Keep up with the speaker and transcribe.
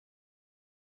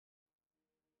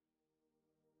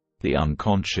The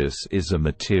unconscious is a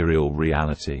material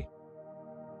reality.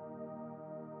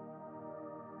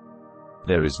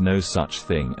 There is no such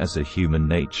thing as a human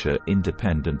nature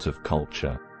independent of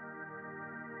culture.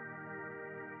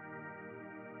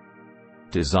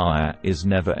 Desire is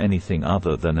never anything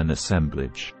other than an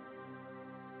assemblage.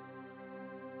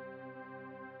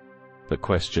 The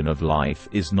question of life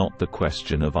is not the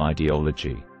question of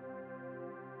ideology.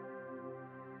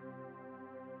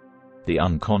 The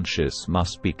unconscious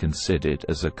must be considered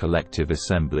as a collective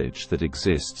assemblage that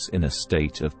exists in a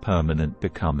state of permanent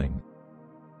becoming.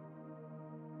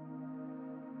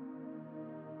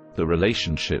 The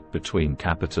relationship between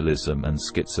capitalism and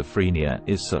schizophrenia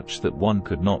is such that one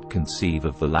could not conceive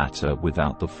of the latter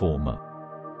without the former.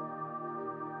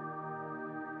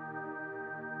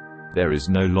 There is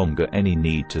no longer any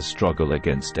need to struggle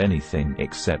against anything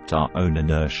except our own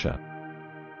inertia.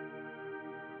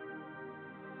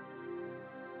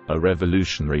 A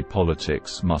revolutionary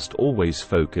politics must always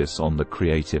focus on the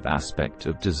creative aspect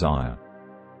of desire.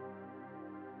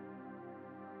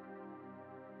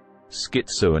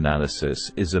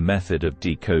 Schizoanalysis is a method of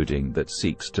decoding that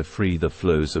seeks to free the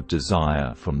flows of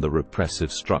desire from the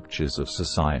repressive structures of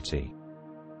society.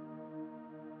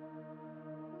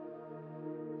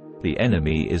 The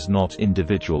enemy is not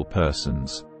individual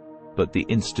persons, but the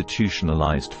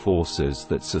institutionalized forces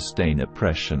that sustain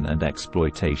oppression and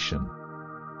exploitation.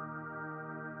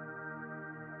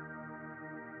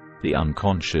 The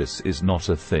unconscious is not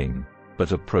a thing,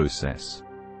 but a process.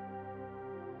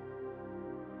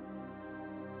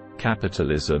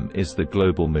 Capitalism is the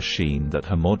global machine that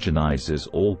homogenizes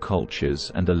all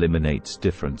cultures and eliminates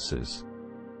differences.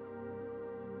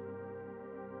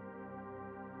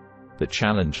 The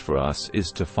challenge for us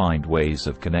is to find ways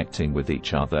of connecting with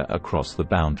each other across the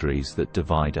boundaries that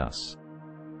divide us.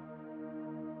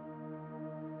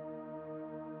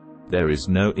 There is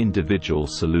no individual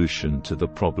solution to the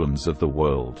problems of the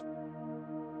world.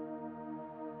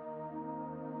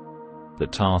 The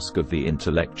task of the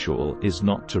intellectual is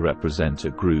not to represent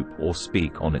a group or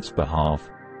speak on its behalf,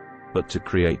 but to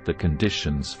create the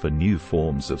conditions for new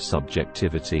forms of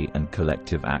subjectivity and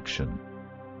collective action.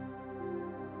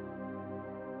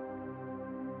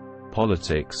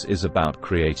 Politics is about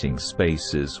creating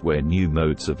spaces where new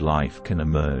modes of life can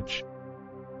emerge.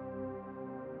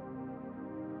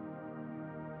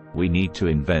 We need to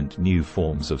invent new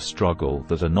forms of struggle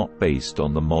that are not based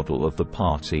on the model of the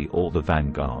party or the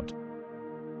vanguard.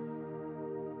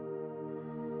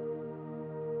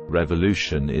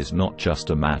 Revolution is not just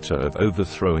a matter of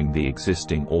overthrowing the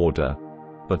existing order,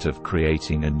 but of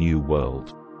creating a new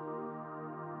world.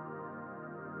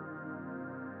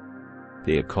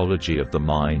 The ecology of the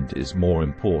mind is more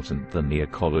important than the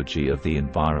ecology of the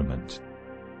environment.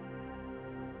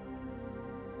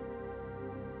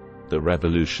 The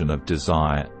revolution of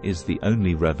desire is the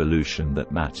only revolution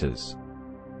that matters.